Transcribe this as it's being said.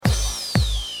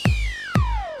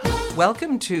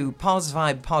Welcome to Pause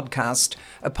Vibe Podcast,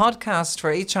 a podcast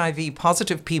for HIV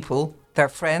positive people, their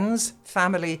friends,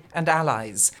 family, and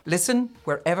allies. Listen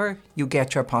wherever you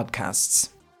get your podcasts.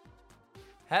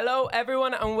 Hello,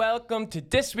 everyone, and welcome to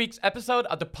this week's episode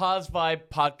of the Pause Vibe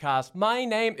Podcast. My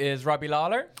name is Robbie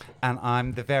Lawler. And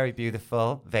I'm the very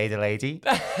beautiful Veda Lady.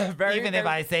 Even if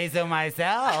I say so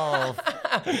myself.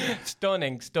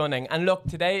 Stunning. And look,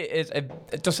 today is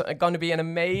just going to be an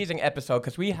amazing episode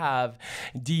because we have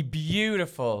the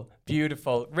beautiful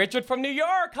Richard from New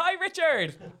York. Hi,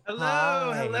 Richard.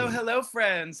 Hello,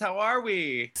 friends. How are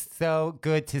we? So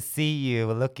good to see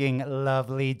you, looking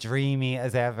lovely, dreamy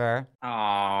as ever.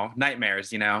 Oh,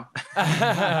 nightmares, you know.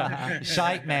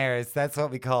 Shitemares, that's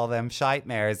what we call them,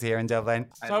 shitemares here in Dublin.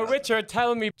 So, Richard,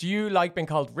 tell me, do you like being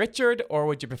called Richard or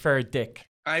would you prefer Dick?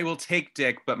 I will take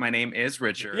Dick, but my name is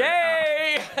Richard.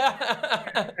 Yay!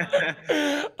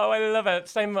 Oh, I love it.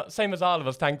 Same as all of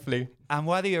us, thankfully. And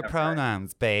what are your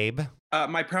pronouns, babe?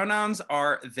 My pronouns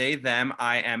are they, them.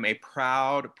 I am a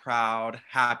proud,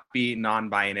 happy,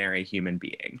 non-binary human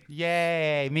being.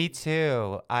 Yay, me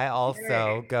too. I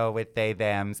also go with they,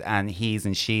 thems and he's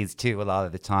and she's too a lot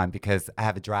of the time because I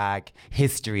have a drag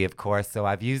history, of course, so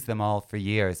I've used them all for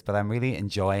years, but I'm really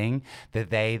enjoying the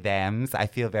they, thems. I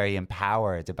feel very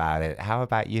empowered about it. How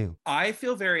about you? I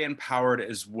feel very empowered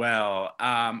as well.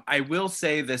 I will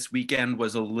say this weekend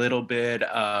was a little bit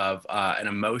of an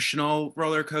emotional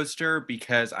roller coaster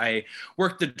because I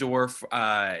worked the door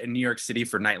in New York City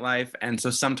for nightlife. And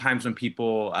so sometimes when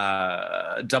people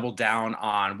double down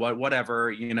on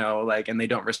whatever, you know, like, and they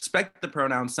don't respect the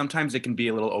pronouns, sometimes it can be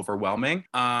a little overwhelming.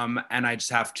 And I just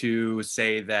have to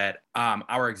say that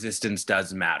our existence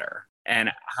does matter.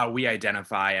 And how we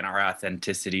identify and our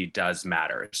authenticity does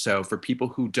matter. So for people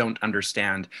who don't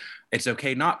understand, it's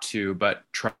okay not to, but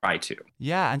try to.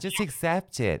 Yeah, and just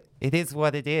accept it. It is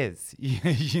what it is.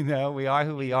 You know, we are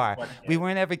who we are. We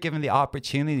weren't ever given the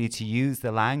opportunity to use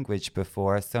the language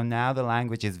before, so now the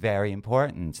language is very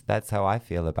important. That's how I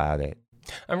feel about it.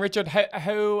 And Richard,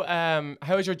 how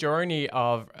has your journey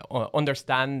of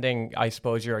understanding, I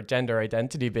suppose, your gender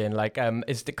identity been? Like,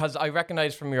 is because I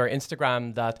recognize from your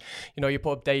Instagram that, you know, you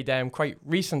put up they, them quite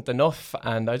recent enough.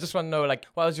 And I just want to know, like,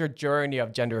 what has your journey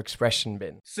of gender expression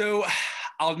been? So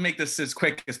I'll make this as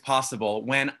quick as possible.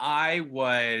 When I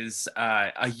was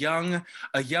a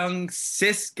young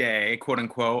cis gay, quote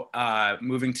unquote,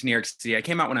 moving to New York City, I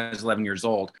came out when I was 11 years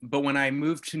old. But when I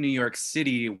moved to New York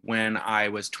City when I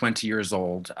was 20 years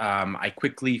old, I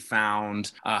quickly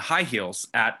found high heels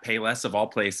at Payless of all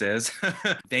places,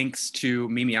 thanks to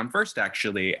Mimi I'm First,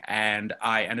 actually. And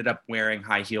I ended up wearing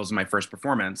high heels in my first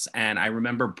performance. And I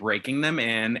remember breaking them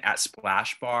in at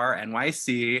Splash Bar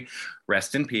NYC,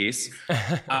 rest in peace.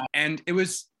 And it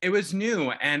was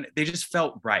new and they just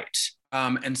felt right.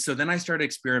 And so then I started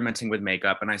experimenting with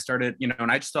makeup and I started, you know,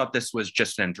 and I just thought this was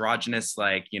just an androgynous,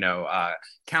 like, you know,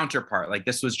 counterpart. Like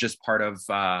this was just part of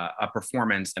a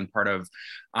performance and part of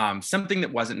something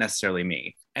that wasn't necessarily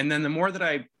me. And then the more that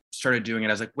I started doing it,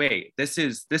 I was like, wait, this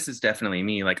is definitely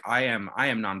me. Like I am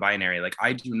non-binary. Like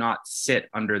I do not sit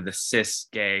under the cis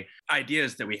gay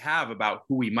ideas that we have about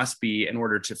who we must be in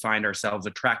order to find ourselves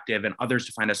attractive and others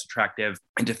to find us attractive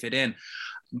and to fit in.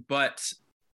 But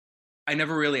I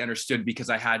never really understood because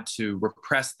I had to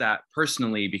repress that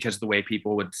personally because the way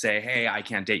people would say, hey, I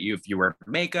can't date you if you wear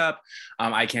makeup.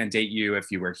 I can't date you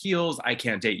if you wear heels. I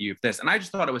can't date you if this. And I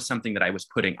just thought it was something that I was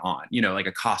putting on, you know, like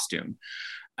a costume.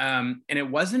 And it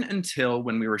wasn't until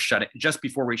when we were just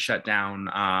before we shut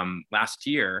down last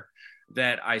year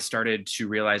that I started to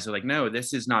realize that, like, no,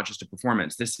 this is not just a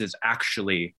performance. This is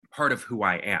actually part of who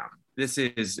I am. This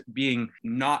is being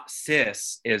not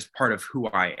cis is part of who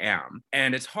I am.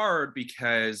 And it's hard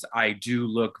because I do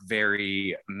look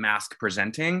very mask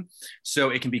presenting.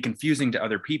 So it can be confusing to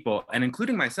other people and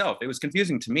including myself. It was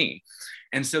confusing to me.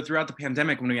 And so throughout the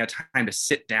pandemic, when we had time to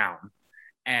sit down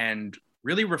and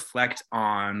really reflect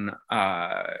on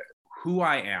who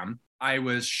I am, I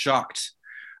was shocked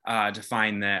to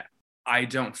find that I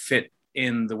don't fit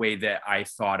in the way that I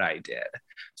thought I did.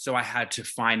 So I had to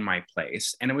find my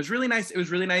place. And it was really nice. It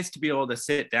was really nice to be able to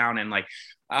sit down and like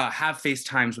have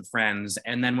FaceTimes with friends.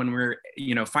 And then when we're,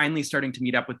 you know, finally starting to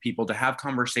meet up with people to have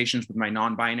conversations with my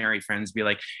non-binary friends, be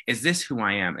like, is this who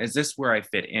I am? Is this where I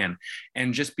fit in?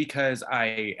 And just because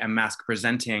I am mask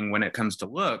presenting when it comes to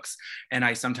looks, and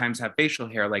I sometimes have facial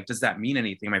hair, like, does that mean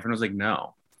anything? My friend was like,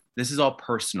 no, this is all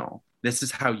personal. This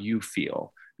is how you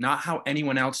feel. not how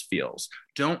anyone else feels.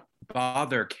 Don't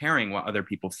bother caring what other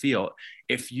people feel.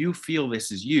 If you feel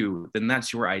this is you, then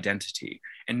that's your identity,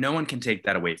 and no one can take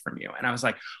that away from you. And I was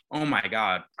like, oh my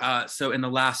God. So in the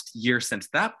last year since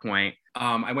that point,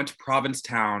 I went to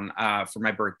Provincetown for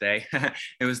my birthday.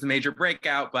 It was the major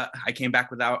breakout, but I came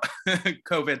back without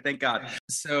COVID, thank God.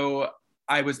 So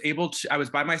I was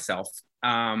by myself.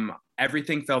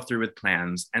 Everything fell through with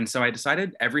plans. And so I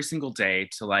decided every single day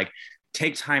to like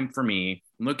take time for me,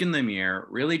 look in the mirror,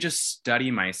 really just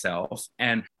study myself.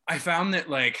 And I found that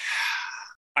like,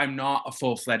 I'm not a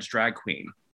full-fledged drag queen.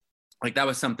 Like that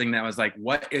was something that was like,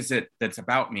 what is it that's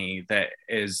about me that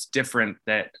is different?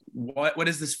 That what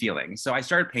is this feeling? So I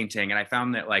started painting, and I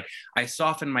found that like I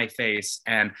softened my face,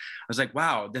 and I was like,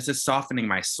 wow, this is softening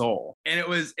my soul. And it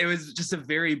was just a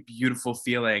very beautiful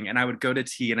feeling. And I would go to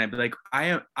tea, and I'd be like,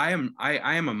 I am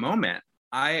a moment.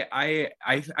 I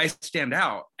stand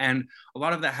out. And a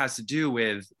lot of that has to do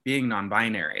with being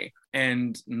non-binary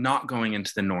and not going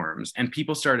into the norms. And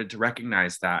people started to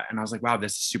recognize that. And I was like, wow,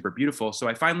 this is super beautiful. So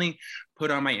I finally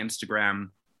put on my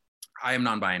Instagram, I am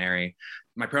non-binary.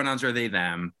 My pronouns are they,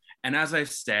 them. And as I've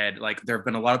said, like there have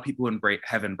been a lot of people who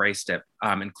have embraced it,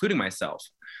 including myself.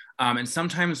 And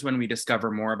sometimes when we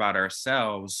discover more about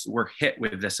ourselves, we're hit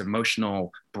with this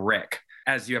emotional brick.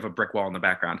 As you have a brick wall in the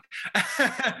background.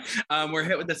 We're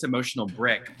hit with this emotional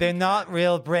brick. They're not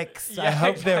real bricks. Yeah, I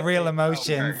hope they're real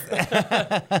emotions.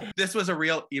 This was a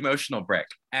real emotional brick.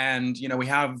 And, you know, we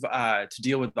have to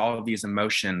deal with all of these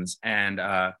emotions and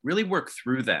really work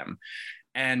through them.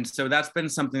 And so that's been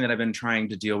something that I've been trying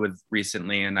to deal with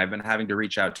recently. And I've been having to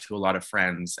reach out to a lot of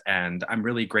friends. And I'm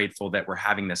really grateful that we're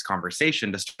having this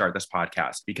conversation to start this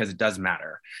podcast, because it does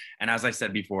matter. And as I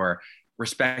said before,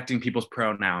 respecting people's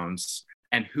pronouns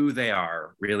and who they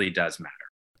are really does matter.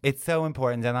 It's so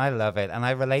important, and I love it. And I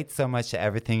relate so much to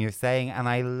everything you're saying. And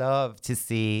I love to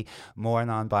see more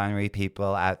non-binary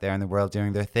people out there in the world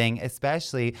doing their thing,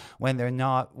 especially when they're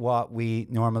not what we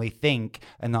normally think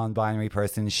a non-binary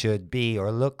person should be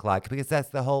or look like, because that's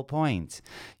the whole point.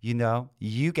 You know,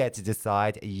 you get to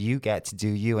decide, you get to do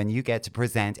you, and you get to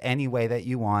present any way that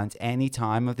you want, any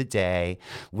time of the day,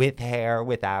 with hair,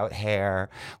 without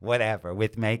hair, whatever,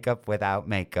 with makeup, without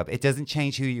makeup. It doesn't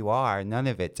change who you are. None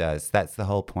of it does. That's the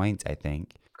whole point, I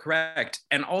think. Correct.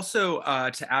 And also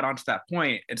to add on to that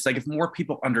point, it's like if more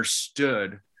people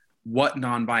understood what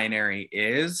non-binary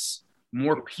is,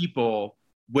 more people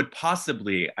would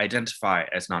possibly identify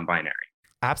as non-binary.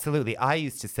 Absolutely. I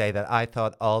used to say that I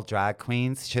thought all drag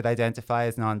queens should identify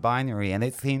as non-binary. And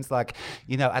it seems like,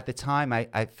 you know, at the time I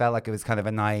felt like it was kind of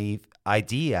a naive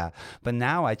idea. But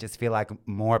now I just feel like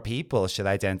more people should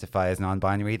identify as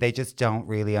non-binary. They just don't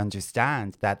really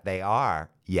understand that they are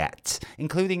yet,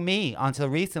 including me until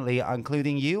recently,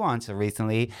 including you until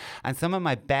recently. And some of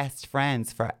my best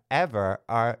friends forever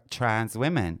are trans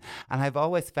women. And I've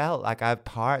always felt like I'm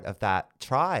part of that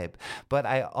tribe. But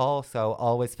I also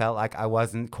always felt like I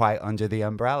wasn't quite under the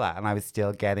umbrella and I was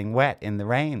still getting wet in the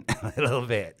rain a little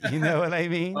bit. You know what I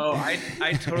mean? Oh,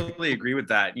 I totally agree with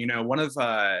that. You know, one of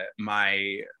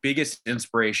my biggest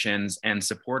inspirations and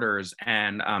supporters,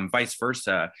 and vice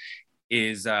versa,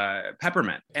 is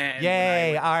Peppermint. And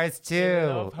yay, ours too.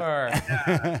 Love her.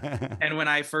 Yeah. And when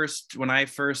I first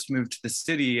moved to the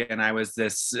city, and I was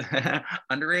this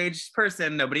underage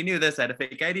person, nobody knew this, I had a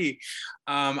fake ID.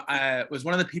 I was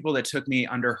one of the people that took me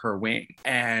under her wing,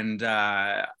 and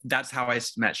that's how I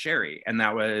met Sherry, and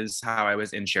that was how I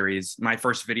was in my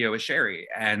first video with Sherry,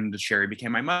 and Sherry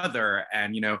became my mother,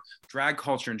 and you know, drag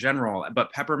culture in general.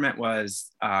 But Peppermint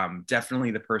was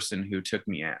definitely the person who took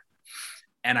me in.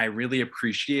 And I really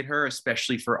appreciate her,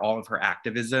 especially for all of her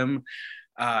activism.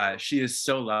 She is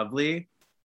so lovely.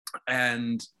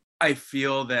 And I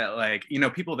feel that, like, you know,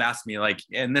 people have asked me, like,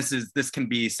 and this can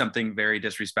be something very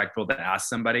disrespectful to ask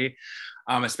somebody,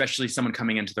 especially someone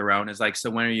coming into their own, is like,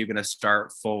 so when are you going to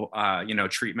start full, you know,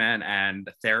 treatment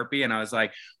and therapy? And I was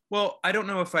like, well, I don't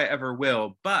know if I ever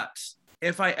will, but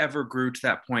if I ever grew to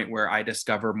that point where I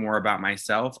discover more about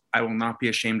myself, I will not be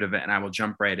ashamed of it, and I will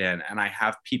jump right in. And I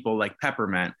have people like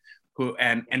Peppermint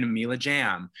and Amila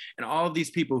Jam and all of these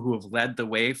people who have led the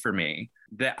way for me,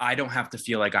 that I don't have to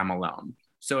feel like I'm alone.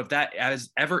 So if that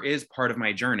ever is part of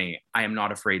my journey, I am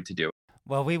not afraid to do it.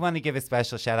 Well, we want to give a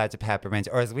special shout out to Peppermint,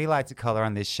 or as we like to call her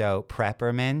on this show,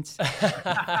 Preppermint,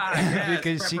 Yes,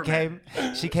 because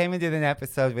Preppermint. she came and did an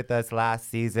episode with us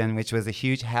last season, which was a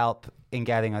huge help in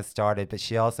getting us started, but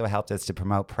she also helped us to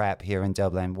promote PrEP here in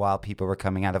Dublin while people were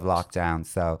coming out of lockdown.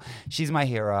 So she's my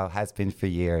hero, has been for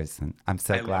years, and I'm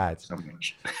so glad. So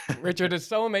much. Richard, it's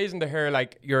so amazing to hear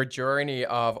like your journey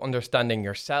of understanding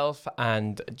yourself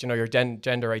and your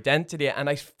gender identity, and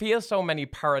I feel so many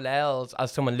parallels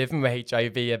as someone living with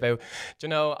HIV about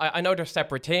I know they're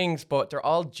separate things, but they're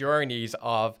all journeys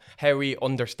of how we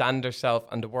understand ourselves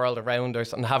and the world around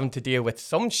us, and having to deal with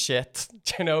some shit,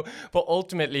 but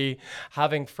ultimately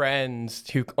having friends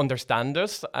who understand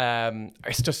us.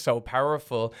 It's just so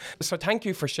powerful. So thank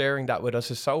you for sharing that with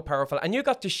us. It's so powerful, and you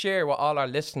got to share with all our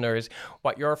listeners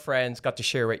what your friends got to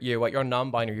share with you, what your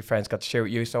non-binary friends got to share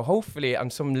with you. So hopefully,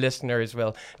 and some listeners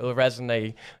will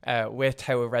resonate with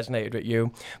how it resonated with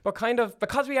you. But kind of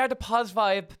because we are the Pos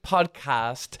Vibe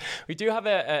podcast, we do have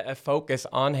a focus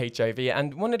on HIV,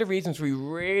 and one of the reasons we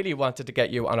really wanted to get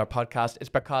you on our podcast is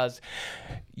because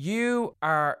you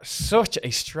are such a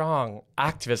strong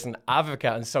activist and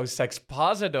advocate, and so sex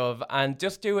positive, and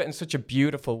just do it in such a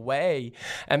beautiful way,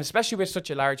 especially with such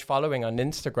a large following on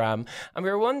Instagram. And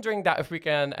we were wondering that if we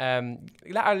can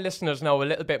let our listeners know a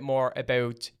little bit more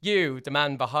about you, the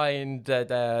man behind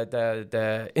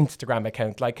the Instagram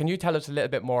account. Like, can you tell us a little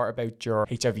bit more about your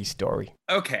HIV story?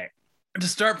 Okay. To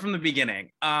start from the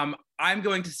beginning, I'm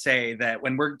going to say that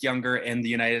when we're younger in the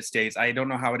United States, I don't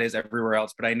know how it is everywhere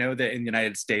else, but I know that in the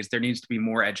United States, there needs to be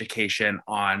more education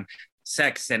on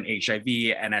sex and HIV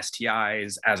and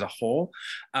STIs as a whole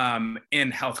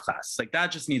in health class. Like,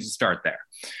 that just needs to start there.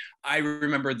 I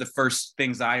remember the first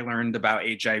things I learned about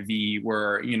HIV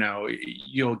were,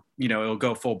 it'll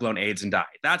go full-blown AIDS and die.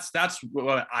 That's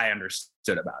what I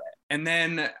understood about it. And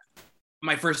then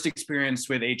my first experience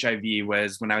with HIV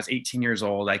was when I was 18 years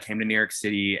old. I came to New York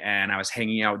City and I was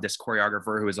hanging out with this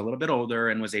choreographer who was a little bit older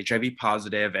and was HIV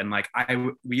positive. And like,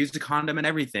 we used a condom and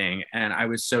everything. And I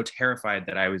was so terrified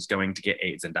that I was going to get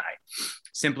AIDS and die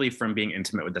simply from being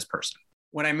intimate with this person.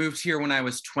 When I moved here when I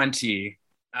was 20,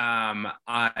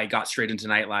 I got straight into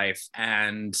nightlife,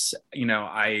 and,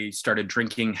 I started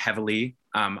drinking heavily.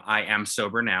 I am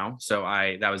sober now. So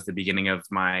that was the beginning of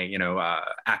my,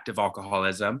 active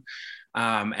alcoholism.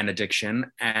 And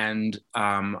addiction. And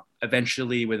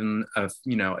eventually within a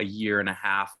year and a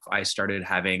half, I started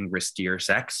having riskier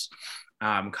sex.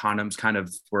 Condoms kind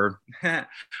of were,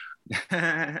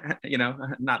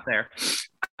 not there.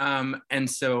 And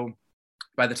so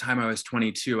by the time I was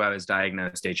 22, I was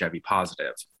diagnosed HIV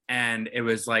positive. And it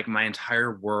was like my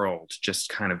entire world just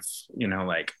kind of,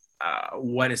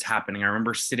 what is happening? I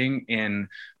remember sitting in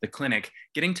the clinic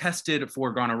getting tested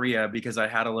for gonorrhea because I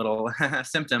had a little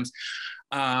symptoms.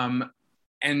 And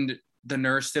the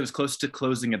nurse, it was close to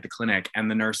closing at the clinic. And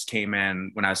the nurse came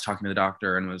in when I was talking to the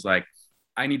doctor and was like,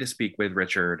 I need to speak with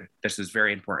Richard. This is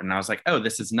very important. And I was like, oh,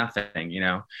 this is nothing,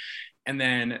 And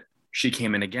then she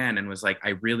came in again and was like, I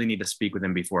really need to speak with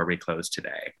him before we close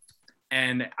today.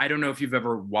 And I don't know if you've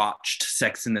ever watched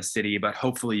Sex and the City, but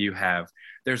hopefully you have.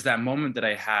 There's that moment that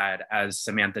I had as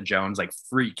Samantha Jones, like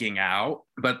freaking out.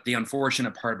 But the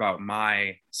unfortunate part about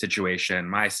my situation,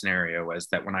 my scenario, was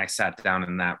that when I sat down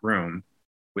in that room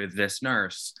with this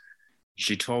nurse,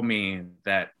 she told me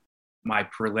that my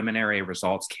preliminary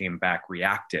results came back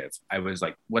reactive. I was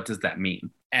like, what does that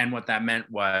mean? And what that meant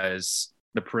was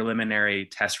the preliminary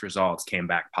test results came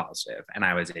back positive, and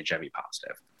I was HIV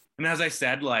positive. And as I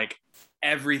said, like,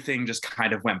 everything just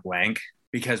kind of went blank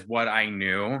because what I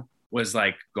knew was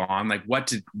like gone. Like, what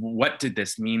did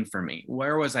this mean for me?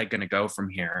 Where was I going to go from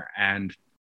here? And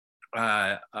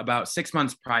about 6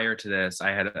 months prior to this,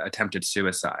 I had attempted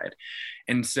suicide.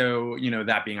 And so,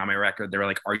 that being on my record, they were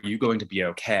like, are you going to be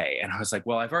okay? And I was like,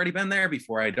 well, I've already been there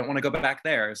before. I don't want to go back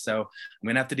there. So I'm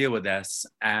going to have to deal with this.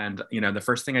 And, the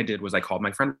first thing I did was I called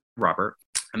my friend Robert.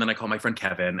 And then I called my friend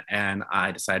Kevin, and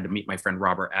I decided to meet my friend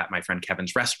Robert at my friend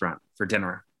Kevin's restaurant for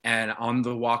dinner. And on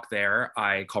the walk there,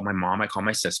 I called my mom, I called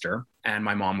my sister, and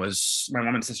my mom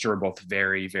and sister were both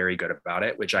very, very good about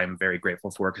it, which I'm very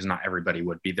grateful for, because not everybody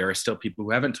would be. There are still people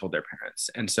who haven't told their parents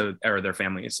or their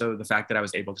families. So the fact that I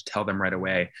was able to tell them right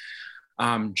away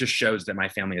just shows that my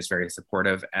family is very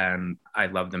supportive, and I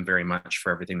love them very much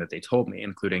for everything that they told me,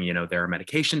 including, there are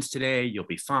medications today, you'll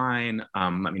be fine.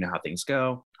 Let me know how things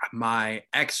go. My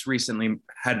ex recently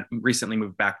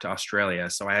moved back to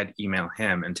Australia. So I had to email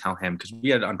him and tell him, because we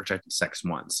had unprotected sex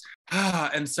once.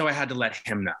 And so I had to let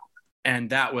him know.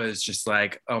 And that was just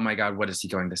like, oh my God, what is he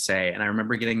going to say? And I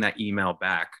remember getting that email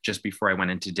back just before I went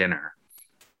into dinner.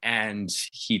 And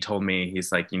he told me,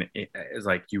 he's like, it's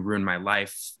like, you ruined my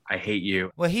life. I hate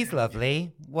you. Well, he's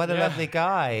lovely. What a lovely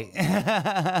guy.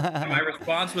 And my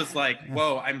response was like,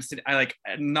 whoa, I'm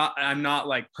not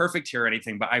like perfect here or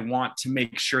anything, but I want to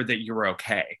make sure that you're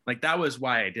okay. Like, that was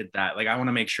why I did that. Like, I want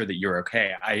to make sure that you're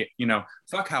okay.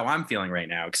 Fuck how I'm feeling right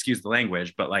now, excuse the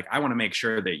language, but like, I want to make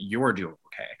sure that you're doing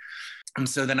okay. And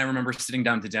so then I remember sitting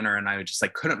down to dinner and I just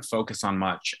like couldn't focus on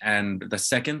much. And the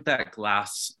second that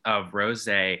glass of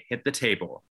rosé hit the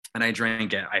table and I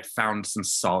drank it, I found some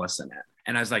solace in it.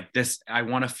 And I was like, I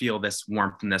want to feel this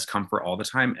warmth and this comfort all the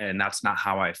time. And that's not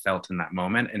how I felt in that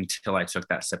moment until I took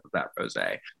that sip of that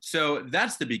rosé. So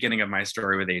that's the beginning of my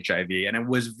story with HIV. And it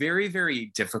was very,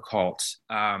 very difficult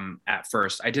at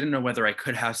first. I didn't know whether I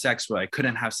could have sex, whether I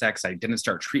couldn't have sex. I didn't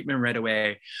start treatment right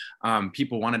away.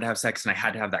 People wanted to have sex and I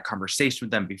had to have that conversation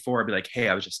with them before. I'd be like, hey,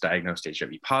 I was just diagnosed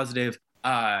HIV positive.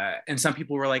 And some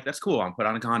people were like, that's cool, I'll put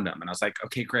on a condom. And I was like,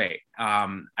 okay, great.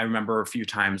 I remember a few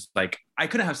times, like, I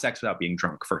couldn't have sex without being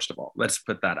drunk, first of all. Let's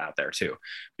put that out there too,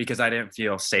 because I didn't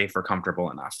feel safe or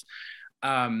comfortable enough.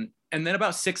 And then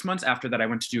about 6 months after that, I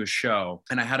went to do a show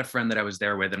and I had a friend that I was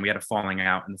there with and we had a falling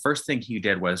out. And the first thing he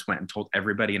did was went and told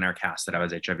everybody in our cast that I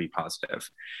was HIV positive.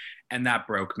 And that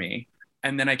broke me.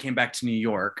 And then I came back to New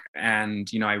York and,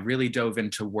 I really dove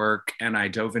into work and I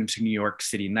dove into New York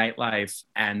City nightlife.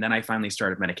 And then I finally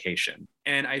started medication.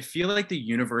 And I feel like the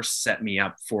universe set me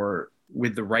up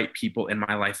with the right people in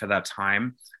my life at that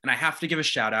time. And I have to give a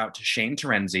shout out to Shane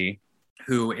Terenzi,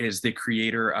 who is the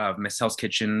creator of Miss Hell's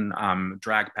Kitchen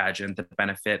drag pageant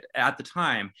that at the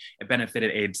time, it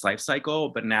benefited AIDS Life Cycle.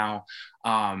 But now,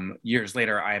 years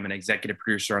later, I am an executive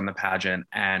producer on the pageant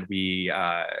and we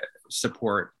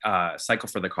support Cycle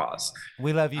for the Cause.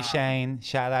 We love you, Shane.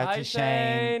 Shout out to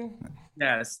Shane.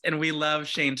 Yes, and we love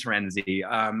Shane Terenzi.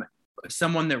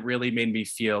 Someone that really made me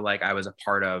feel like I was a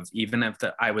part of, even if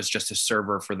I was just a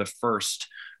server for the first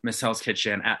Miss Hell's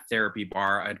Kitchen at Therapy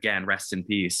Bar, again, rest in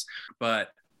peace. But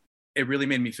it really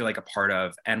made me feel like a part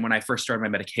of. And when I first started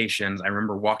my medications, I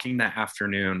remember walking that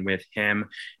afternoon with him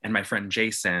and my friend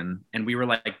Jason, and we were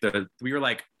like the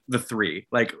three.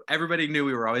 Like, everybody knew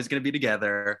we were always going to be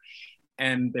together.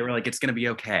 And they were like, it's going to be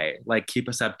okay. Like, keep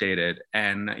us updated.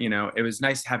 And, it was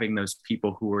nice having those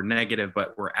people who were negative,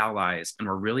 but were allies and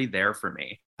were really there for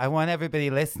me. I want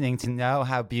everybody listening to know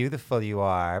how beautiful you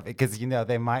are because,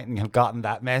 they mightn't have gotten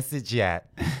that message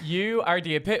yet. You are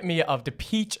the epitome of the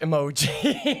peach emoji.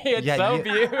 It's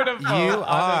beautiful. You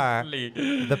are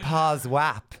the pause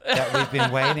WAP that we've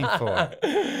been waiting for.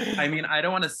 I mean, I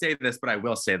don't want to say this, but I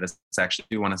will say this. Actually,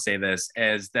 I do want to say this,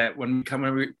 is that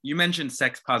you mentioned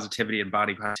sex positivity and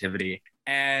body positivity,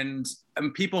 and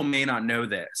people may not know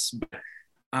this, but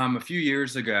a few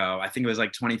years ago, I think it was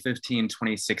like 2015,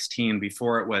 2016,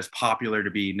 before it was popular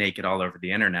to be naked all over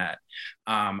the internet,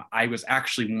 I was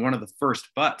actually one of the first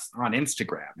butts on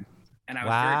Instagram. And I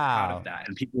was very proud of that.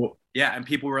 And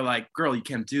people were like, girl, you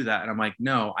can't do that. And I'm like,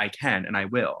 no, I can, and I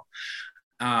will.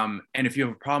 And if you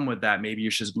have a problem with that, maybe you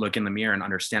should look in the mirror and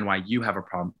understand why you have a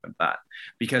problem with that.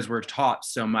 Because we're taught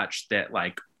so much that,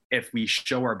 like, if we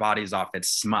show our bodies off, it's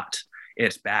smut,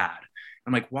 it's bad.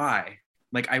 I'm like, why?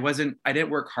 Like, I didn't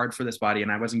work hard for this body,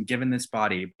 and I wasn't given this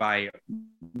body by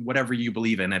whatever you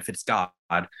believe in, if it's God,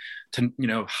 to,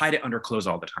 hide it under clothes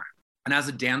all the time. And as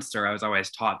a dancer, I was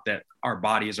always taught that our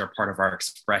bodies are part of our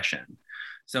expression.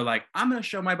 So, like, I'm going to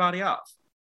show my body off.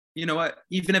 You know what?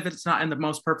 Even if it's not in the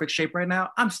most perfect shape right now,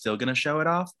 I'm still going to show it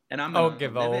off. And I'm going to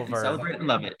live it and celebrate and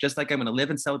love it. Just like I'm going to live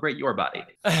and celebrate your body.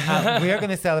 We are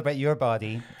going to celebrate your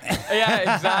body.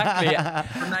 Yeah, exactly.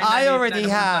 I already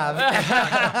have.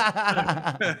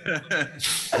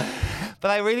 But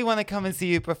I really want to come and see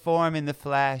you perform in the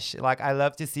flesh. Like, I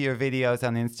love to see your videos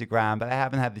on Instagram, but I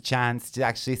haven't had the chance to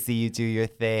actually see you do your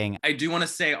thing. I do want to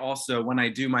say also, when I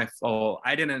do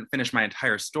I didn't finish my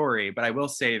entire story, but I will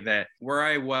say that where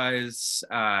I was,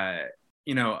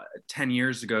 10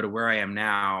 years ago to where I am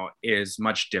now is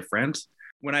much different.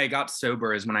 When I got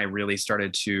sober is when I really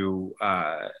started to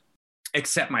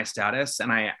accept my status,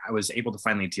 and I was able to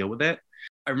finally deal with it.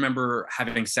 I remember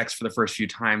having sex for the first few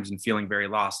times and feeling very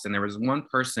lost. And there was one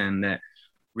person that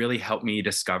really helped me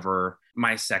discover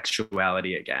my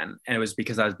sexuality again. And it was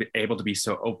because I was able to be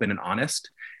so open and honest.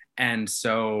 And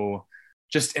so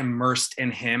just immersed in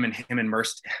him, and him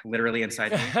immersed literally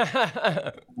inside me.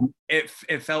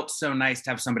 It felt so nice to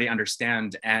have somebody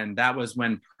understand. And that was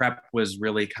when PrEP was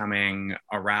really coming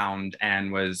around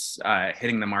and was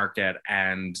hitting the market.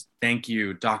 And thank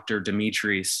you, Dr.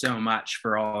 Dimitri, so much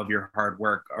for all of your hard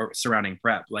work surrounding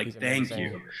PrEP. Like, thank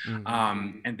you.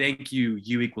 Mm-hmm. And thank you,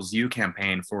 U equals U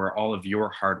campaign, for all of your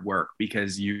hard work,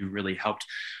 because you really helped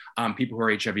people who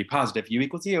are HIV positive. You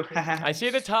equals you. I see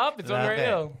the top. It's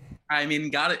unreal. I mean,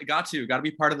 got to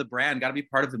be part of the brand, got to be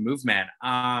part of the movement.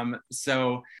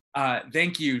 So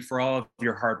thank you for all of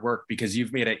your hard work, because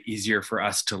you've made it easier for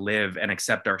us to live and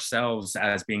accept ourselves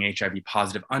as being HIV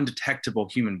positive, undetectable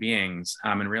human beings,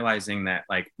 and realizing that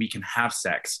like we can have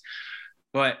sex.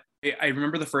 But I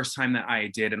remember the first time that I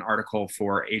did an article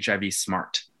for HIV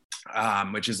Smart,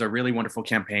 which is a really wonderful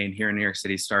campaign here in New York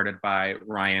City, started by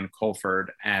Ryan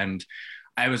Colford. And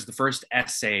I was the first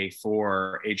essay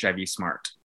for HIV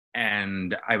Smart.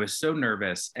 And I was so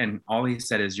nervous. And all he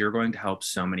said is, you're going to help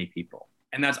so many people.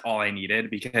 And that's all I needed,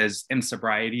 because in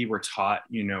sobriety, we're taught,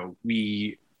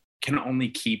 we can only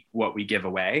keep what we give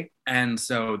away. And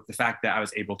so the fact that I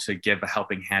was able to give a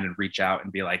helping hand and reach out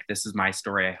and be like, this is my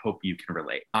story, I hope you can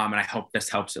relate. And I hope this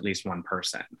helps at least one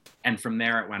person. And from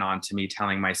there, it went on to me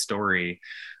telling my story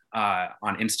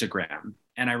on Instagram.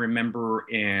 And I remember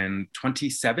in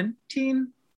 2017,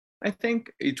 I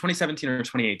think, 2017 or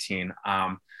 2018,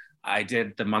 I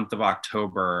did the month of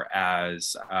October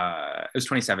as, it was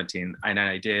 2017. And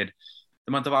I did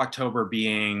the month of October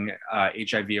being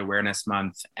HIV Awareness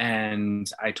Month. And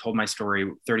I told my story,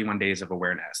 31 Days of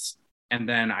Awareness. And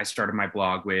then I started my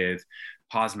blog with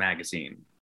Pause Magazine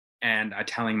and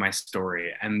telling my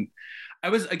story. And it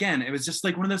was just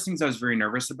like one of those things I was very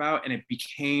nervous about. And it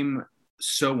became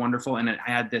so wonderful. And I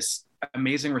had this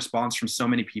amazing response from so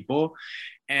many people.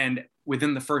 And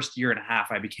within the first year and a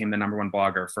half, I became the #1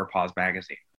 blogger for Pause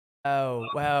Magazine. Oh,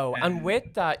 wow. And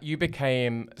with that, you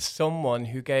became someone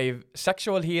who gave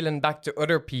sexual healing back to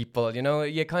other people.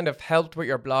 You kind of helped with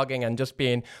your blogging and just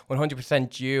being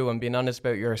 100% you and being honest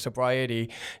about your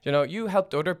sobriety. You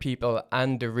helped other people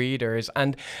and the readers.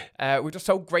 And we're just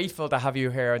so grateful to have you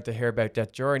here and to hear about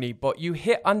that journey. But you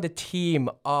hit on the theme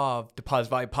of the Pause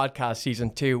Vibe podcast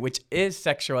season 2, which is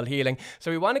sexual healing.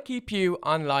 So we want to keep you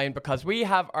online because we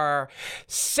have our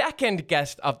second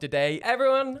guest of the day.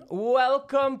 Everyone,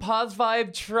 welcome Pause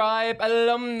Vibe Tribe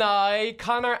alumni,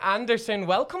 Connor Anderson.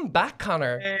 Welcome back,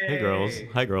 Connor. Hey girls.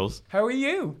 Hi girls. How are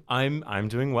you? I'm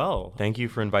doing well. Thank you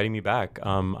for inviting me back.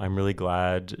 I'm really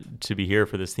glad to be here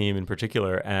for this theme in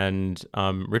particular. And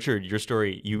Richard, your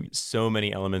story, so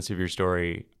many elements of your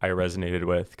story I resonated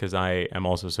with, because I am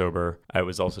also sober. I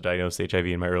was also diagnosed with HIV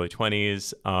in my early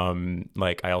 20s.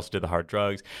 I also did the hard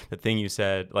drugs. The thing you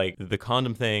said, like the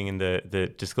condom thing and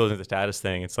the disclosing the status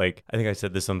thing, it's like, I think I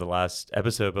said this on the last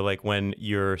episode, but like when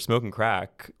you're smoking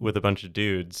crack with a bunch of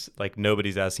dudes, like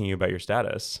nobody's asking you about your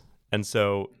status. And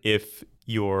so if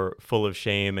you're full of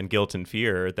shame and guilt and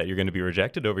fear that you're going to be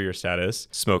rejected over your status,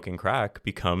 smoking crack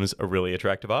becomes a really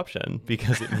attractive option,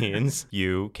 because it means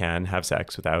you can have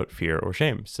sex without fear or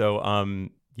shame. So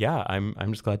yeah, I'm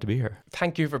just glad to be here.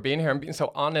 Thank you for being here and being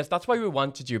so honest. That's why we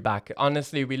wanted you back.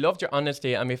 Honestly, we loved your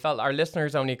honesty, and we felt our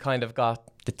listeners only kind of got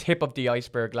the tip of the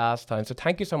iceberg last time. So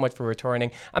thank you so much for returning.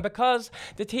 And because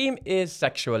the theme is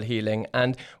sexual healing,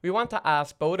 and we want to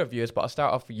ask both of you, but I'll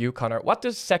start off with you, Connor. What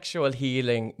does sexual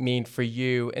healing mean for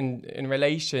you in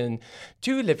relation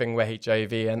to living with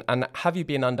HIV? And have you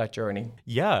been on that journey?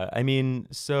 Yeah, I mean,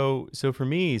 so for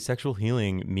me, sexual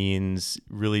healing means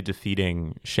really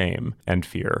defeating shame and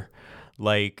fear.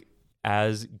 Like,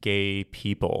 as gay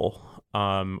people,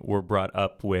 we're brought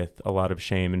up with a lot of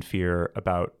shame and fear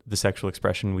about the sexual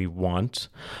expression we want.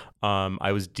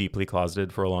 I was deeply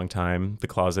closeted for a long time. The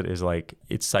closet is like,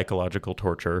 it's psychological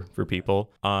torture for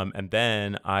people. And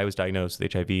then I was diagnosed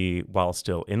with HIV while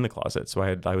still in the closet. So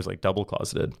I was like double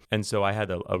closeted. And so I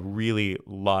had a really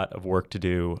lot of work to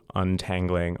do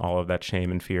untangling all of that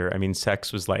shame and fear. I mean,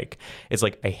 sex was like, it's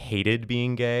like I hated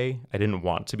being gay. I didn't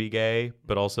want to be gay,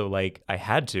 but also like I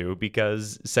had to,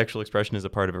 because sexual expression is a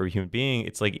part of every human being.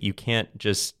 It's like, you can't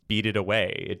just beat it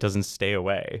away. It doesn't stay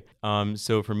away.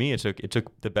 So for me, it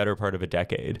took the better part of a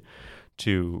decade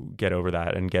to get over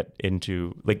that and get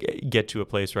to a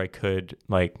place where I could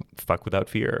like fuck without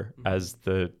fear, as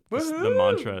the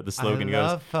mantra, the slogan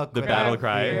goes, the battle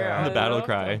cry, the battle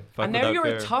cry. And now you're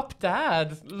a top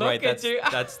dad. Look at you.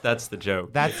 That's the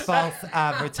joke. That's false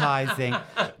advertising.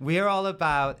 We're all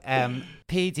about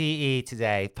PDE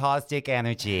today. Positive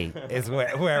energy is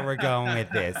where we're going with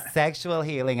this. Sexual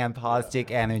healing and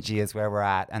positive energy is where we're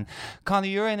at. And Connor,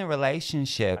 you're in a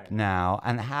relationship now.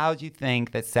 And how do you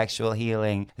think that sexual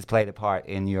healing has played a part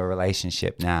in your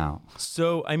relationship now?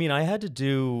 So, I mean, I had to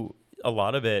do a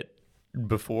lot of it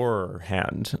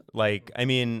beforehand. Like, I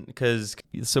mean,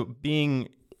 being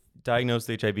diagnosed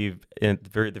with HIV in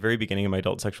the very beginning of my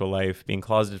adult sexual life, being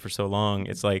closeted for so long,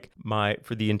 it's like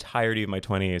for the entirety of my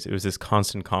 20s, it was this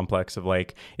constant complex of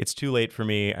like, it's too late for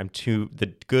me.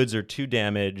 The goods are too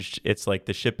damaged. It's like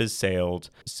the ship has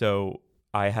sailed. So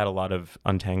I had a lot of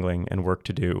untangling and work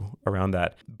to do around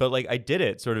that. But like I did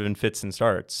it sort of in fits and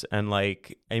starts. And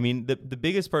like, I mean, the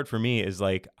biggest part for me is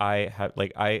like I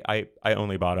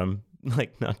only bottom.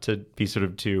 Like, not to be sort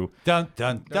of too dun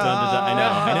dun dun.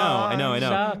 I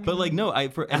know. But like, no,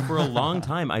 for a long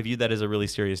time I viewed that as a really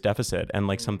serious deficit and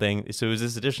like something. So it was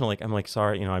this additional like I'm like,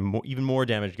 sorry, you know, I'm even more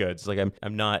damaged goods. Like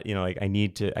I'm not, you know, like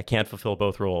I can't fulfill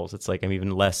both roles. It's like I'm even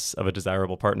less of a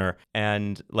desirable partner.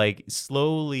 And like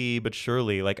slowly but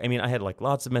surely, like I mean, I had like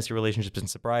lots of messy relationships in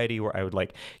sobriety where I would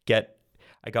like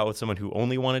I got with someone who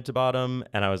only wanted to bottom,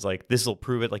 and I was like, this will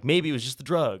prove it. Like, maybe it was just the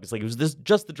drugs. Like, it was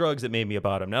just the drugs that made me a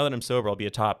bottom. Now that I'm sober, I'll be a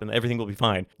top, and everything will be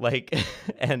fine. Like,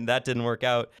 and that didn't work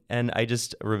out. And I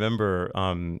just remember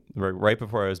right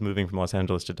before I was moving from Los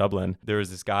Angeles to Dublin, there was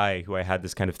this guy who I had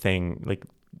this kind of thing, like,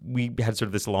 we had sort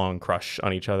of this long crush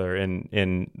on each other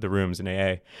in the rooms in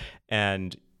AA.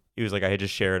 And it was like I had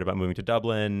just shared about moving to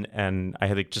Dublin, and I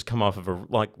had like just come off of a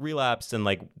like relapse, and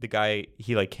like the guy,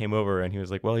 he like came over and he was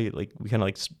like, well, we kind of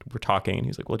like were talking, and he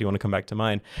was like, well, do you want to come back to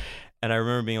mine? And I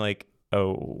remember being like,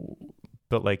 oh,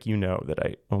 but like, you know that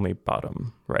I only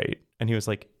bottom, right? And he was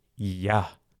like, yeah,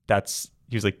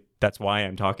 he was like, that's why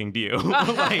I'm talking to you.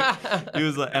 Like, he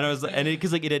was like, and I was like, and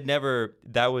because like it had never,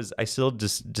 I still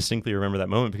just distinctly remember that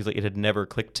moment because like it had never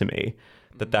clicked to me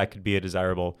that could be a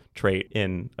desirable trait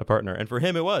in a partner. And for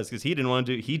him it was, because he didn't want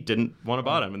to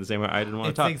bottom in the same way I didn't want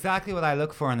to top. It's exactly what I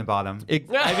look for in the bottom. I mean,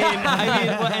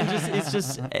 well, and it's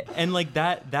just, and like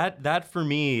that for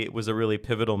me was a really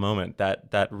pivotal moment,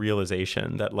 that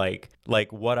realization that like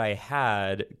what I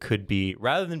had could be,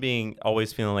 rather than being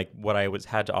always feeling like what I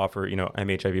had to offer, you know, I'm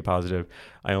HIV positive,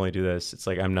 I only do this. It's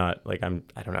like, I don't know. I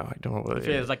don't know what it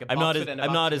feels like I'm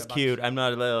not as cute. I'm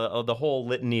not the whole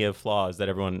litany of flaws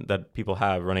that people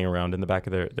have running around in the back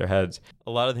of their heads.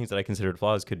 A lot of things that I considered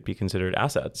flaws could be considered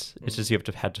assets. It's just you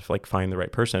had to like find the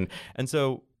right person. And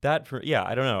so that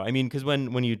I don't know. I mean, because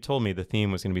when you told me the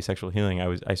theme was going to be sexual healing,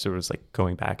 I sort of was like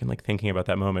going back and like thinking about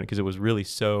that moment, because it was really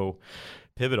so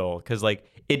pivotal, because like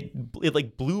it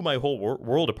like blew my whole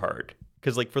world apart.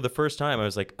 Because like for the first time I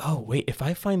was like, oh wait, if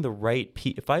I find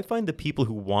the people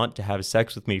who want to have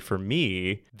sex with me for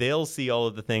me, they'll see all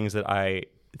of the things that I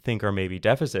think are maybe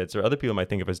deficits, or other people might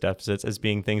think of as deficits, as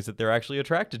being things that they're actually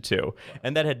attracted to.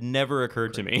 And that had never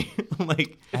occurred to me.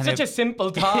 Like, it's such a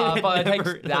simple thought, but I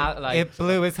think that like it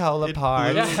blew his hole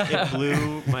apart. It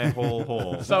blew my whole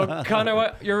hole. So Conor,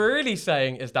 what you're really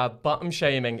saying is that bottom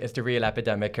shaming is the real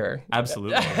epidemic here.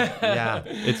 Absolutely. Yeah.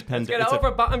 Let's get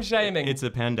over bottom shaming. It's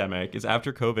a pandemic. It's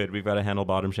after COVID. We've got to handle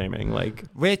bottom shaming. Like,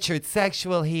 Richard,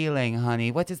 sexual healing, honey.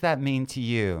 What does that mean to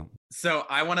you? So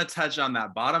I want to touch on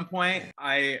that bottom point.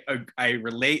 I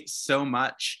relate so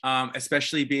much,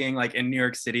 especially being like in New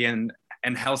York City and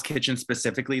Hell's Kitchen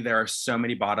specifically. There are so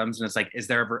many bottoms, and it's like,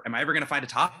 am I ever going to find a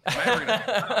top?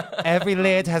 Every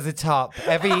lid has a top.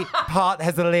 Every pot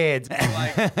has a lid.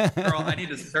 Like, girl, I need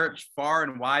to search far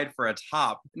and wide for a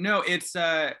top. No, it's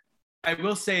I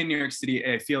will say in New York City,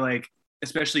 I feel like,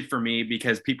 especially for me,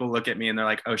 because people look at me and they're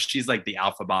like, oh, she's like the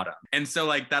alpha bottom. And so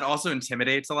like that also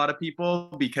intimidates a lot of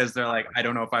people, because they're like, I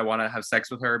don't know if I want to have sex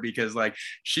with her, because like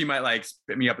she might like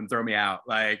spit me up and throw me out,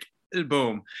 like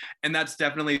boom. And that's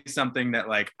definitely something that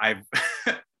like I've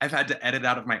had to edit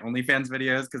out of my OnlyFans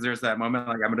videos, because there's that moment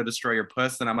like, I'm gonna destroy your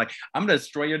puss, and I'm like, I'm gonna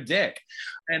destroy your dick.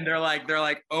 And they're like,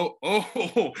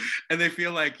 oh, and they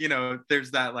feel like, you know,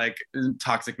 there's that like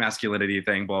toxic masculinity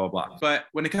thing, blah, blah, blah. But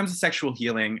when it comes to sexual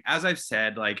healing, as I've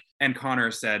said, like, and Conor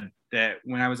said, that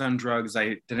when I was on drugs,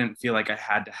 I didn't feel like I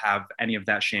had to have any of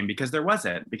that shame, because there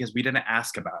wasn't, because we didn't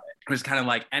ask about it. It was kind of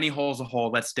like, any hole's a hole,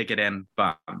 let's stick it in,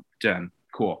 bum, done.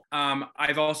 Cool.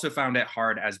 I've also found it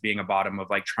hard as being a bottom of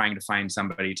like trying to find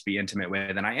somebody to be intimate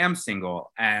with, and I am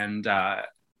single, and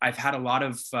I've had a lot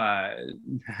of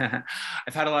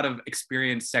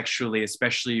experience sexually,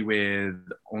 especially with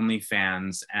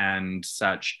OnlyFans and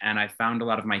such. And I found a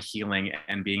lot of my healing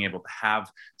and being able to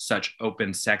have such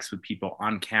open sex with people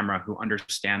on camera who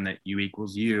understand that you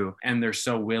equals you, and they're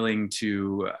so willing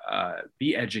to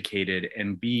be educated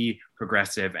and be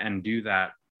progressive and do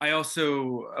that. I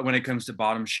also, when it comes to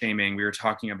bottom shaming, we were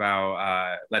talking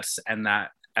about let's end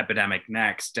that epidemic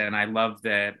next. And I love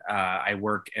that I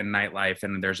work in nightlife,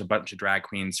 and there's a bunch of drag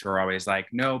queens who are always like,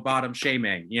 no bottom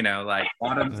shaming, you know, like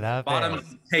bottoms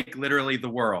take literally the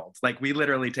world. Like, we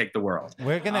literally take the world.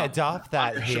 We're going to adopt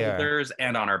that on our here. Shoulders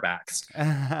and on our backs.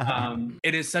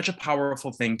 It is such a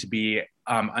powerful thing to be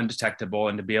undetectable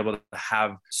and to be able to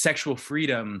have sexual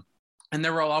freedom. And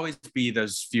there will always be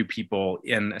those few people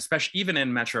especially even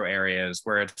in metro areas,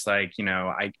 where it's like, you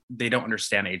know, they don't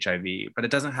understand HIV, but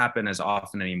it doesn't happen as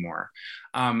often anymore.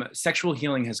 Sexual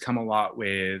healing has come a lot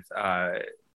with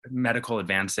medical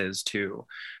advances to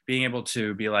being able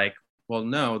to be like, well,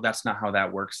 no, that's not how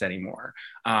that works anymore.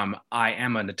 I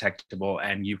am undetectable,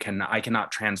 and I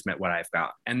cannot transmit what I've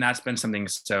got. And that's been something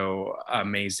so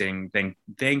amazing.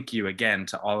 Thank you again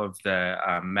to all of the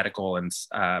medical and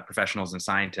professionals and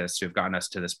scientists who have gotten us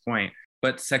to this point.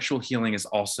 But sexual healing is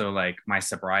also like my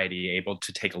sobriety, able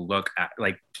to take a look at,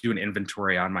 like, do an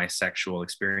inventory on my sexual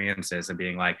experiences and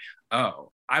being like,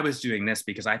 oh, I was doing this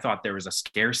because I thought there was a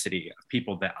scarcity of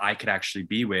people that I could actually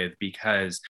be with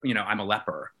because, I'm a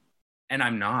leper. And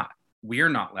I'm not. We're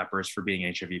not lepers for being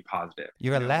HIV positive.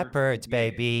 You're a leopard,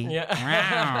 baby.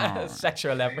 Yeah.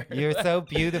 Sexual leopard. You're so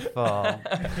beautiful.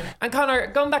 And Conor,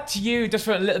 going back to you just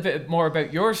for a little bit more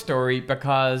about your story,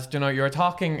 because, you're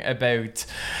talking about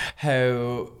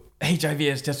how HIV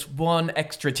is just one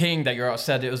extra thing that you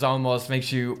said it was almost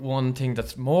makes you one thing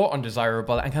that's more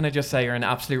undesirable. And can I just say you're an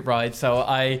absolute ride? So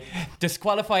I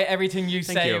disqualify everything you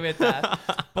say with that.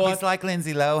 But it's like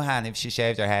Lindsay Lohan if she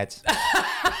shaved her head.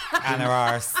 And her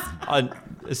arse.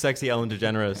 A sexy Ellen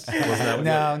DeGeneres. Wasn't that what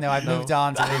No, I've moved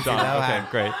on to Lindsay Lohan.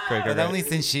 Okay, great. But only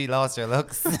since she lost her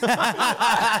looks.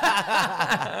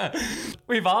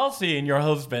 We've all seen your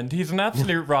husband. He's an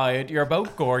absolute riot. You're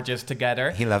both gorgeous together.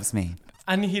 He loves me.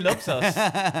 And he loves us.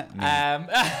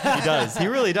 He does. He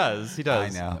really does. He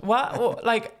does. I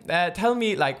know. Tell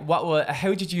me,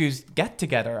 how did you get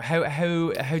together? How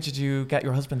did you get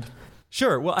your husband?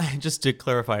 Sure. Well, just to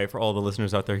clarify for all the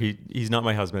listeners out there, he's not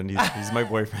my husband. He's my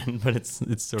boyfriend, but it's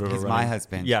sort of He's my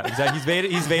husband. Yeah, exactly.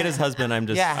 He's Veda's husband. I'm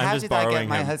just how just did borrowing I get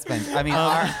my him. husband? I mean,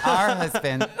 our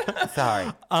husband. Sorry.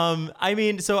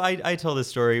 So I tell this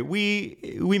story. We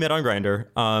met on Grindr.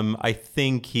 I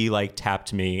think he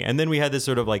tapped me, and then we had this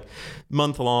sort of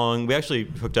month long. We actually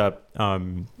hooked up.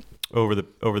 Over the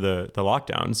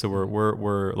lockdown, so we're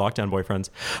lockdown boyfriends,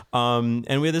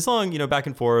 and we had this long back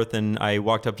and forth. And I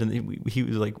walked up to him. He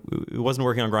was like, it wasn't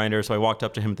working on Grindr, so I walked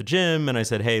up to him at the gym and I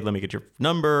said, "Hey, let me get your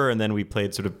number." And then we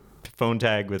played sort of phone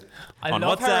tag on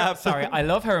WhatsApp. I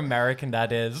love how American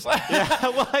that is.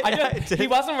 Yeah, he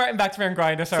wasn't writing back to me on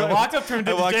Grindr, so I walked up to him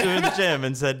at the gym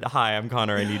and said, "Hi, I'm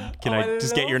Conor. Can I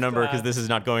just get your number because this is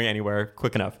not going anywhere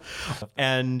quick enough."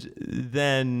 And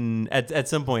then at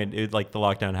some point, the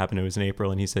lockdown happened. It was in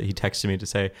April, and he texted me to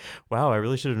say, "Wow, I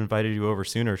really should have invited you over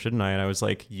sooner, shouldn't I?" And I was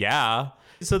like, "Yeah."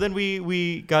 So then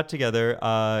we got together.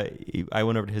 I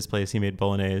went over to his place. He made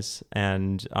bolognese,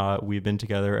 and we've been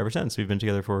together ever since. We've been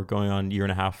together for going on a year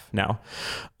and a half now.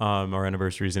 Our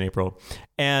anniversary is in April,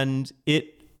 and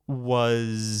it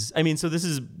was.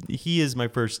 He is my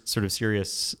first sort of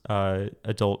serious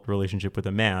adult relationship with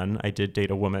a man. I did date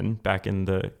a woman back in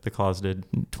the closeted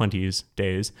 20s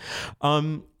days,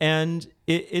 and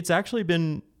it's actually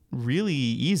been really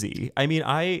easy.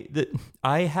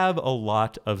 I have a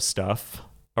lot of stuff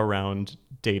around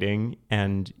dating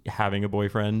and having a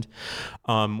boyfriend.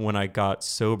 When I got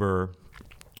sober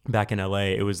back in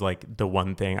LA, it was the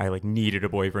one thing I needed a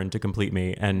boyfriend to complete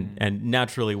me. And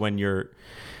naturally when you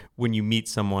meet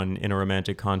someone in a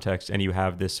romantic context and you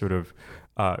have this sort of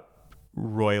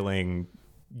roiling,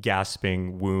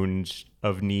 gasping wound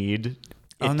of need,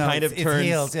 it's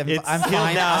healed. I'm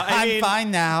fine now. I'm fine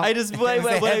now. I just it was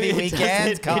a heavy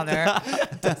weekend, Conor.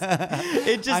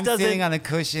 It just I'm doesn't. sitting on a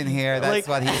cushion here. That's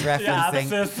what he's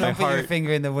referencing. Don't put your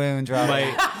finger in the wound,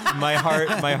 Robert. My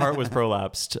heart was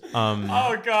prolapsed.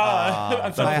 Oh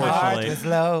God! My heart was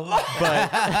low.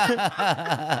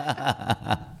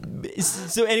 But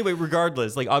so anyway,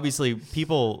 regardless, obviously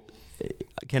people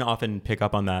can often pick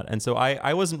up on that, and so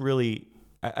I wasn't really.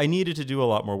 I needed to do a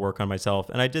lot more work on myself,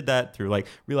 and I did that through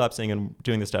relapsing and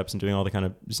doing the steps and doing all the kind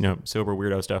of sober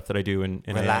weirdo stuff that I do in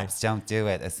relapse. AA. Don't do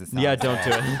it. Don't do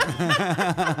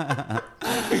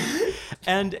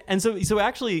it. and so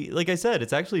actually, like I said,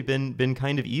 it's actually been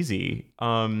kind of easy.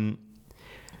 But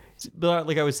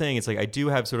like I was saying, it's I do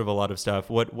have sort of a lot of stuff.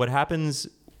 What happens?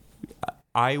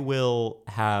 I will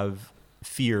have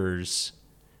fears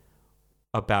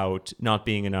about not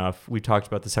being enough. We talked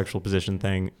about the sexual position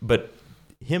thing, but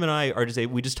him and I are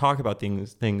we just talk about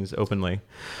things openly.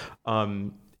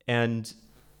 And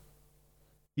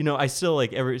I still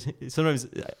sometimes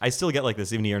I still get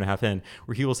this even a year and a half in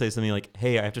where he will say something like,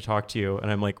 "Hey, I have to talk to you."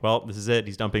 And I'm like, "Well, this is it.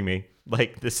 He's dumping me.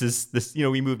 This,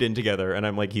 we moved in together." And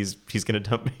I'm like, he's going to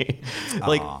dump me.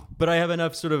 But I have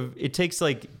enough it takes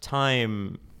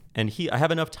time and I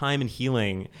have enough time and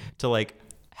healing to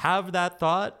have that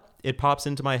thought. It pops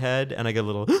into my head and I get a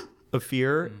little of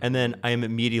fear, and then I am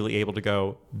immediately able to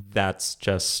go, that's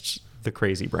just the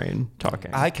crazy brain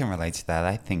talking. I can relate to that.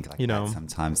 I think that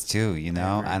sometimes too,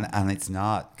 and it's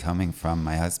not coming from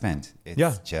my husband.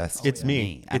 It's just it's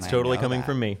me. It's totally coming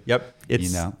from me. Yep.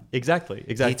 It's exactly.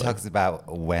 He talks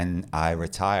about when I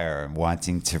retire and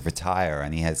wanting to retire,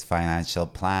 and he has financial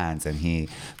plans and he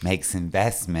makes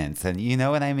investments, and you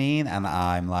know what I mean? And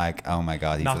I'm like, oh my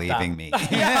God, he's Not leaving that. me.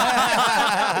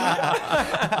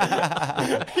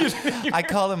 I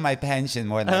call him my pension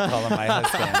more than I call him my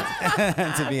husband,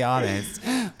 to be honest.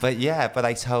 But yeah, but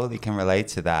I totally can relate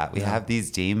to that. We have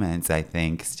these demons, I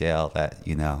think, still that,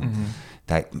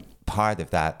 that part of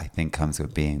that, I think, comes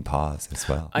with being paused as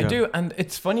well. I do, and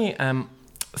it's funny.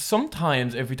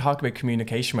 Sometimes, if we talk about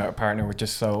communication with our partner, which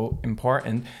is so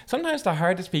important, sometimes the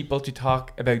hardest people to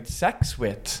talk about sex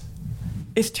with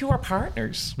is to our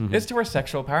partners, is to our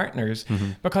sexual partners,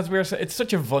 because it's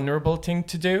such a vulnerable thing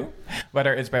to do,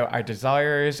 whether it's about our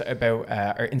desires, about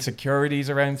our insecurities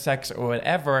around sex or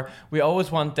whatever. We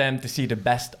always want them to see the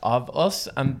best of us,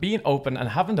 and being open and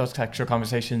having those sexual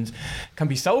conversations can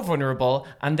be so vulnerable.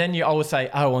 And then you always say,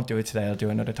 I won't do it today, I'll do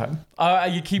it another time.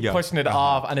 You keep pushing it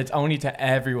off, and it's only to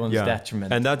everyone's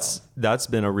detriment. And that's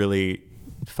been a really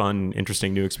fun,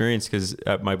 interesting new experience, because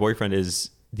my boyfriend is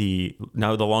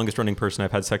now the longest running person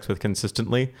I've had sex with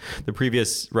consistently. The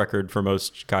previous record for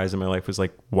most guys in my life was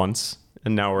like once,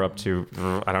 and now we're up to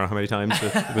I don't know how many times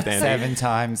with Andy. 7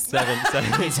 times. Seven.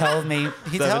 He told me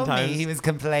times. he was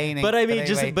complaining. But I mean,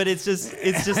 anyway. it's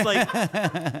just like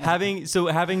having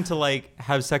to like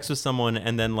have sex with someone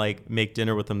and then like make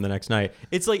dinner with them the next night.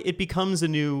 It's like it becomes a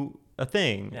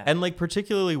thing, and like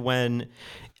particularly when,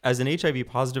 as an HIV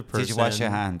positive person, did you wash your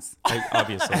hands?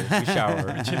 Obviously, we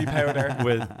shower. Chili powder.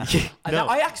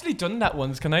 I actually done that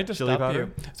once. Can I just Chili stop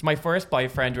powder? you? It's my first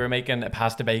boyfriend. We were making a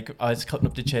pasta bake. I was cutting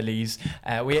up the chilies.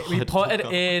 We put it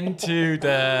into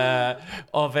the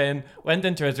oven. Went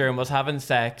into his room. Was having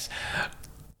sex.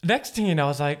 Next thing you know, I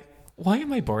was like, "Why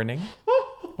am I burning?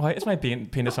 Why is my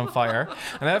penis on fire?"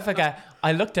 And I forget.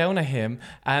 I looked down at him,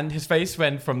 and his face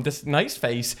went from this nice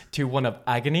face to one of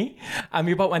agony, and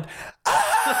we both went.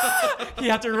 Ah! He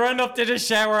had to run up to the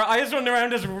shower. I was running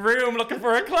around his room looking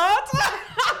for a clot.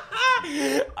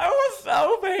 It was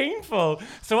so painful.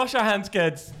 So wash your hands,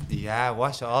 kids. Yeah,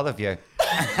 wash all of you.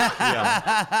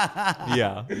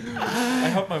 Yeah.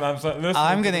 I hope my mom's not listening.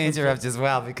 I'm going to interrupt as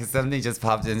well because something just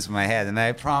popped into my head, and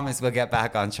I promise we'll get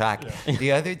back on track. Yeah.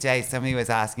 The other day, somebody was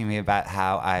asking me about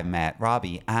how I met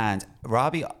Robbie, and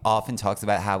Robbie often talks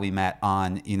about how we met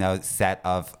on, set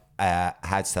of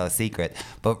How to Tell a Secret,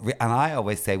 and I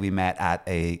always say we met at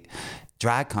a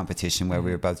drag competition where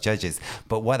we were both judges.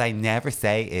 But what I never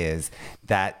say is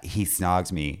that he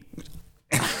snogged me.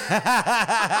 What?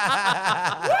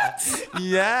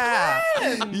 Yeah.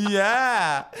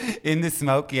 In the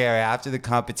smoky area after the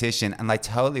competition, and like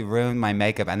totally ruined my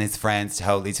makeup, and his friends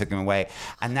totally took him away.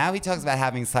 And now he talks about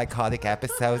having psychotic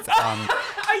episodes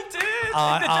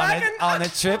on a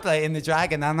triplet in the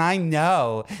Dragon, and I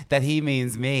know that he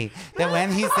means me. That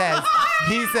when he says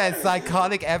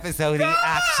psychotic episode, he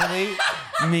actually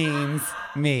means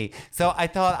me. So I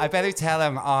thought I better tell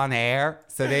him on air.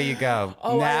 So there you go.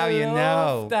 Oh, now you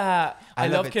know. That. I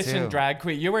love it kissing too. drag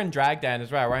queen. You were in drag then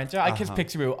as well, weren't you? I kiss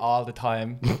Pixie Boo all the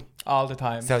time. All the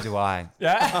time. So do I.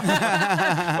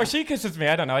 Yeah. Well, she kisses me.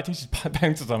 I don't know. I think she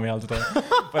bounces on me all the time.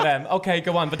 But okay,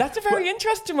 go on. But that's a very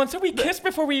interesting one. So we kissed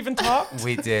before we even talked.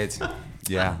 We did.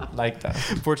 Yeah. Like that.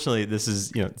 Fortunately, this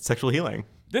is sexual healing.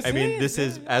 This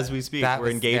is as we speak. That we're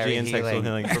was engaging very in sexual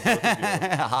healing for both of you.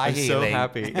 High I'm so healing.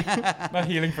 happy. Not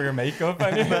healing for your makeup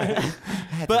anyway.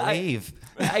 But leave.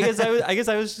 I guess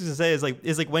I was just gonna say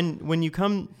is like when you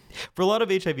come, for a lot of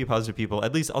HIV positive people,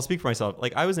 at least I'll speak for myself.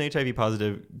 Like I was an HIV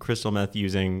positive crystal meth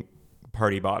using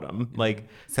party bottom. Like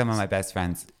some of my best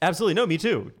friends. Absolutely. No, me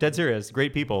too. Dead serious.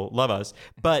 Great people. Love us.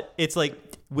 But it's like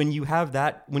when you have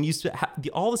that, when you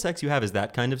all the sex you have is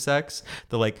that kind of sex.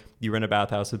 The like you're in a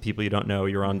bathhouse with people you don't know.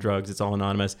 You're on drugs. It's all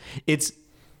anonymous.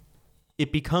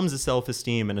 It becomes a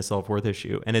self-esteem and a self-worth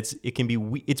issue, and it's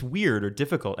weird or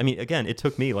difficult. I mean, again, it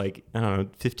took me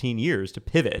 15 years to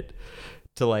pivot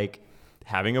to like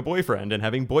having a boyfriend and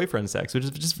having boyfriend sex, which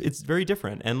is just it's very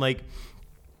different. And like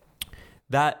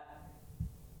that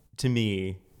to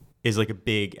me is like a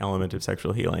big element of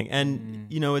sexual healing. And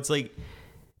it's like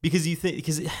because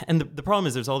the problem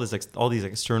is there's all these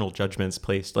external judgments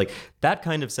placed, like that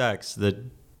kind of sex, the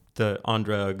on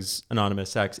drugs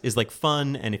anonymous sex is like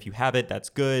fun, and if you have it, that's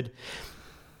good.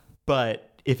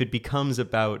 But if it becomes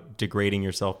about degrading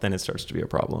yourself, then it starts to be a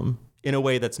problem in a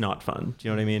way that's not fun. Do you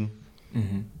know what I mean?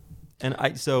 Mm-hmm. And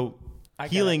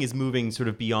healing is moving sort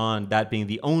of beyond that being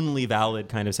the only valid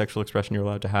kind of sexual expression you're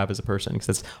allowed to have as a person, because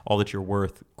that's all that you're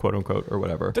worth, quote unquote, or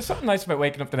whatever. There's something nice about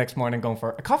waking up the next morning and going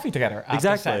for a coffee together after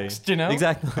Exactly. sex, do you know?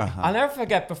 Exactly. I'll never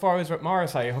forget, before I was with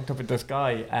Morris, I hooked up with this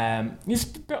guy.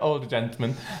 He's a bit older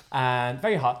gentleman and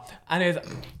very hot. And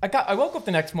I woke up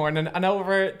the next morning and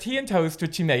over tea and toast,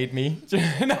 which he made me,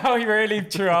 you know, he really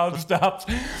threw all the stops.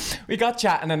 We got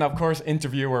chatting, and of course,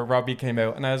 interviewer Robbie came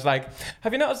out, and I was like,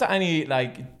 have you noticed any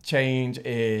like change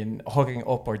in hooking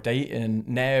up or dating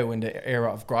now in the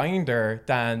era of Grindr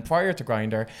than prior to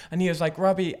Grindr? And he was like,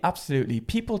 Robbie, absolutely.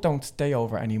 People don't stay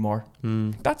over anymore.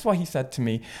 That's what he said to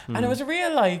me. And it was a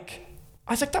real like,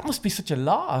 I was like, that must be such a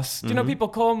loss. You know, people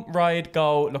come, ride,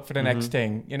 go, look for the next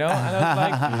thing, you know? And I was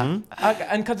like,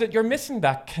 and because you're missing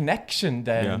that connection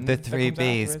then. Yeah. The 3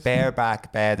 Bs, afterwards.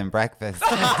 bareback, bed, and breakfast.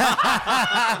 That's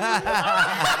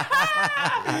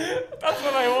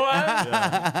what I want.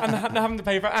 And not having to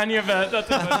pay for any of it. That's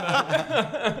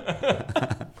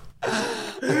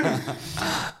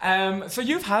it. So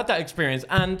you've had that experience,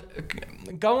 and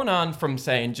going on from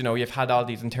saying, you know, you've had all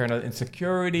these internal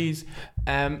insecurities.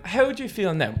 How do you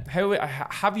feel now? How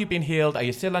have you been healed? Are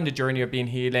you still on the journey of being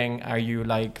healing? Are you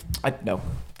like, I don't know,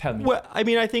 tell me. Well, I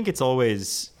mean, I think it's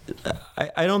always,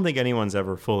 I don't think anyone's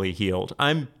ever fully healed.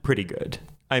 I'm pretty good.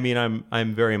 I mean,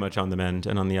 I'm very much on the mend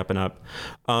and on the up and up.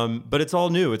 But it's all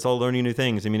new. It's all learning new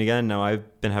things. I mean, again, now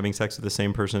I've been having sex with the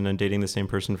same person and dating the same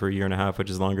person for a year and a half, which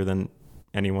is longer than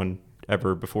anyone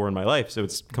ever before in my life. So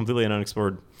it's completely an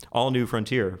unexplored, all new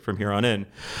frontier from here on in.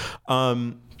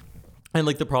 And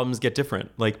like the problems get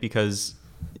different, like, because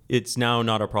it's now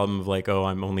not a problem of like, oh,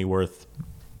 I'm only worth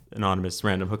anonymous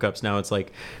random hookups. Now it's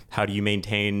like, how do you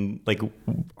maintain, like,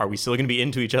 are we still going to be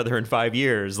into each other in 5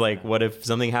 years? Like, what if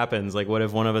something happens? Like, what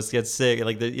if one of us gets sick?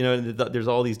 Like, there's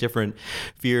all these different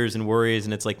fears and worries.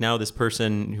 And it's like, now this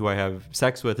person who I have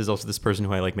sex with is also this person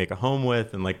who I like make a home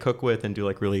with and like cook with and do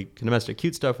like really domestic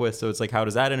cute stuff with. So it's like, how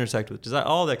does that intersect with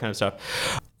all that kind of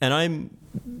stuff? And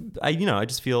I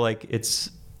just feel like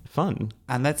it's fun.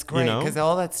 And that's great, because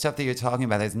all that stuff that you're talking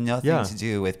about has nothing to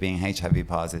do with being HIV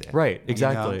positive. Right,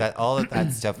 exactly. You know, that all of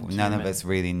that stuff none of us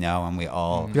really know, and we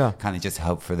all kind of just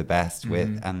hope for the best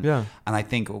with. And I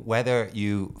think whether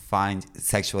you find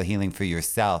sexual healing for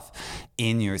yourself,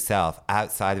 in yourself,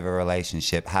 outside of a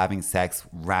relationship, having sex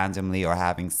randomly or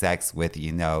having sex with,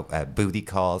 booty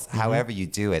calls, however you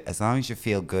do it, as long as you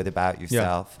feel good about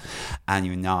yourself and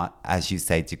you're not, as you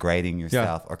say, degrading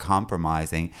yourself or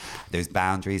compromising, there's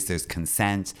boundaries, there's consent.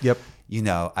 Yep.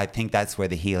 I think that's where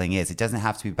the healing is. It doesn't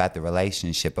have to be about the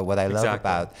relationship, but what I love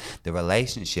about the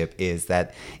relationship is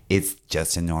that it's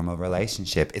just a normal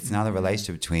relationship. It's not a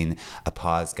relationship between a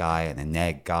pause guy and a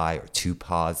neg guy or two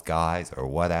pause guys or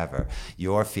whatever.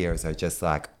 Your fears are just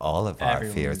like all of our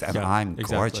fears, and I'm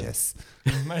gorgeous.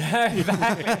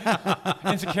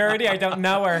 Exactly. Insecurity, I don't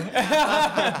know her.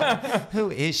 Who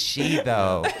is she,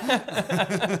 though?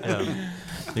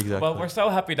 Exactly. Well, we're so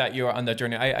happy that you're on that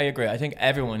journey. I agree. I think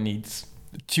everyone needs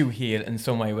to heal in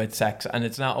some way with sex, and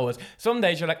it's not always, some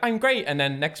days you're like, I'm great, and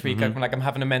then next week I'm like, I'm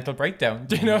having a mental breakdown.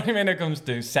 Do you know what I mean? When it comes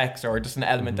to sex, or just an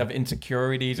element of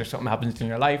insecurities, or something happens in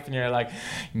your life and you're like,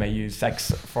 you may use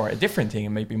sex for a different thing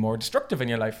and may be more destructive in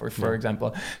your life, for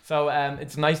example. So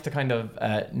it's nice to kind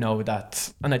of know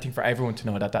that, and I think for everyone to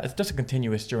know that it's just a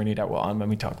continuous journey that we're on when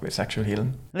we talk about sexual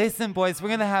healing. Listen, boys, we're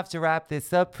gonna have to wrap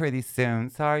this up pretty soon.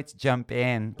 Sorry to jump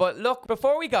in, but look,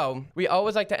 before we go, we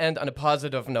always like to end on a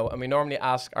positive note, and we normally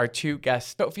ask our two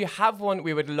guests. So if you have one,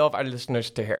 we would love our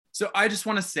listeners to hear. So I just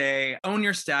want to say, own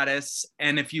your status.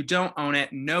 And if you don't own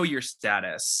it, know your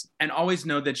status. And always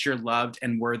know that you're loved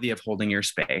and worthy of holding your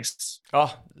space.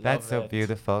 Oh, that's so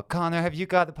beautiful. Connor, have you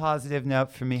got a positive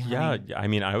note for me, honey? Yeah, I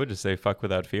mean, I would just say fuck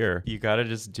without fear. You gotta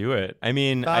just do it. I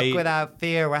mean, fuck without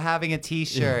fear. We're having a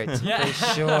t-shirt for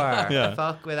sure. Yeah.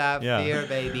 Fuck without fear,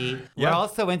 baby. We're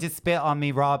also into Spit on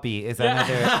Me, Robbie is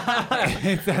another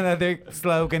it's another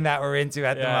slogan that we're into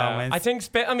at the moment. I think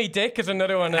Spit on Me Dick is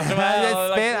another one as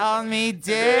well. Spit on me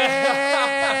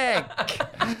dick.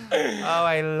 Oh,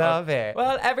 I love it.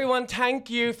 Well, everyone, thank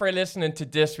you for listening to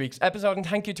this week's episode, and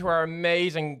thank you to our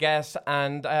amazing guests.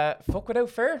 And fuck without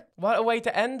fear. What a way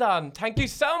to end on. Thank you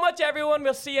so much, everyone.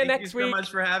 We'll see you next week. Thank you so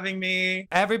much for having me.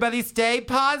 Everybody stay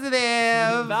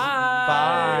positive. Bye.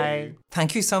 Bye.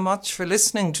 Thank you so much for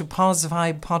listening to Pause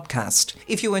Vibe Podcast.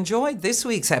 If you enjoyed this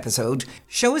week's episode,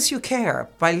 show us you care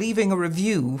by leaving a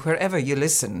review wherever you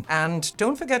listen. And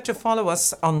don't forget to follow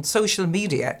us on social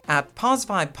media at Pause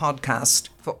Vibe Podcast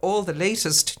for all the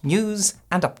latest news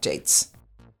and updates.